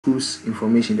school's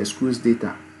information, the school's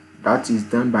data. That is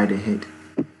done by the head.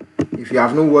 If you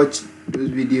have not watched those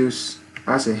videos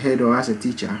as a head or as a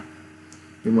teacher,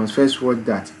 you must first watch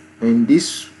that. And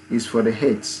this is for the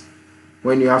heads.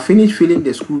 When you have finished filling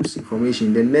the school's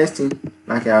information, the next thing,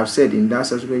 like I have said in that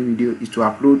subsequent video, is to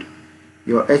upload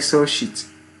your Excel sheet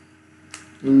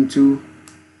into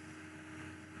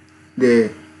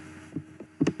the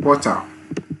portal,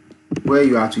 where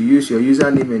you are to use your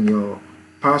username and your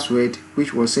password,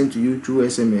 which was sent to you through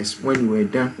SMS when you were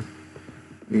done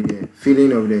with the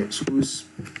filling of the school's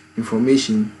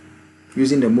information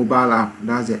using the mobile app.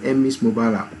 That's the EMIS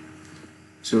mobile app.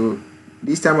 So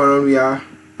this time around we are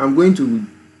going to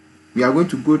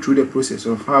go through the process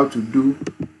of how to do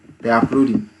the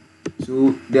uploading.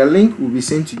 So the link will be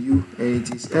sent to you, and it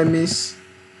is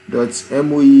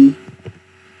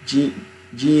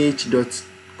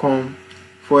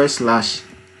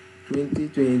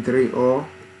emis.moegh.com/2023 or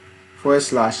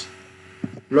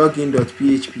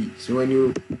 /login.php. So when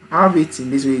you have it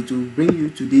in this way, it will bring you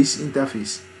to this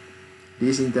interface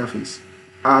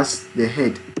as the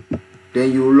head.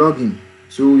 Then you log in.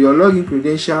 So your login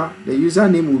credential, the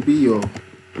username will be your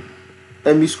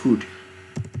EMIS code.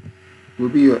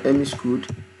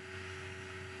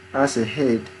 As a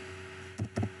head.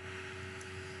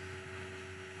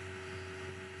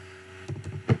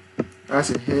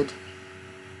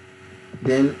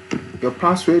 Then your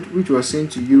password, which was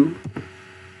sent to you,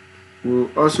 will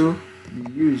also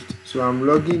be used. So I'm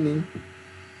logging in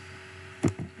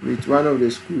with one of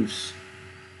the schools.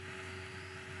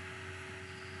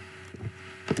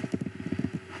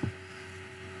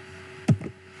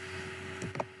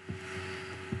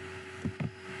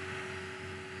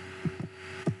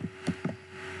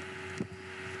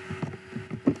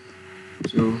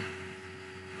 So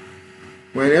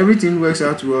when everything works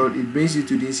out well, it brings you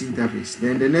to this interface.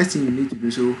 Then the next thing you need to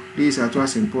do, so this is at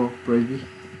simple, press B.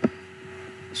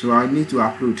 So I need to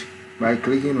upload by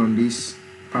clicking on this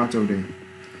part of the,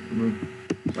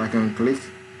 so I can click,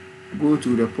 go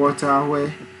to the portal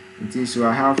where it is. So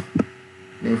I have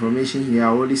the information here. I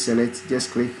only select,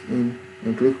 just click in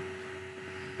and click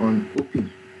on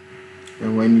open.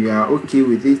 And when you are okay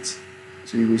with it,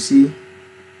 so you will see,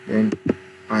 then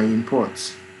I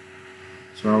import.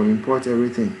 So I will import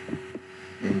everything,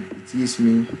 and it gives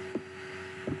me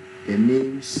the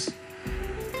names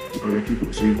of the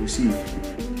people. So you will see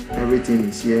everything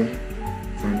is here. You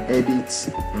can edit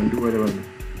and do whatever.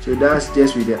 So that's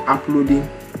just with the uploading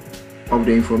of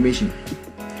the information.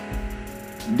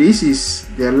 This is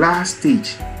the last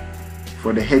stage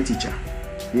for the head teacher.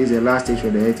 This is the last stage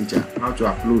for the head teacher. How to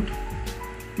upload.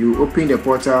 You open the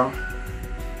portal,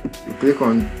 you click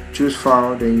on choose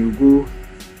file, then you go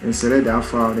and select that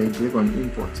file, then you click on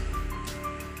import,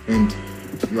 and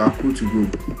you are good to go.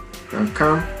 You can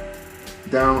come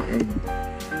down and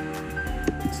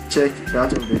check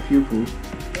that of the pupil,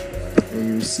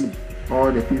 and you see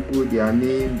all the people, their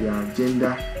name, their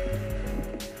gender,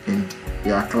 and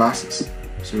their classes.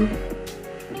 So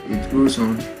it goes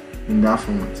on in that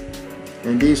format,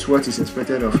 and this is what is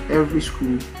expected of every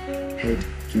school head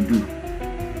to do.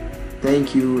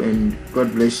 Thank you and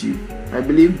God bless you. I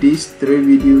believe these 3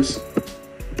 videos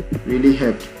really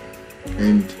helped,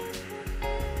 and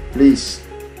please,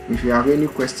 if you have any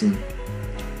question,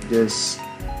 just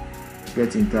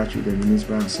get in touch with the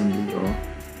Municipal Assembly or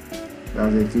the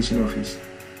Education Office,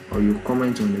 or you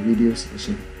comment on the video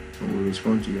section and we'll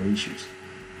respond to your issues.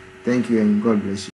 Thank you and God bless you.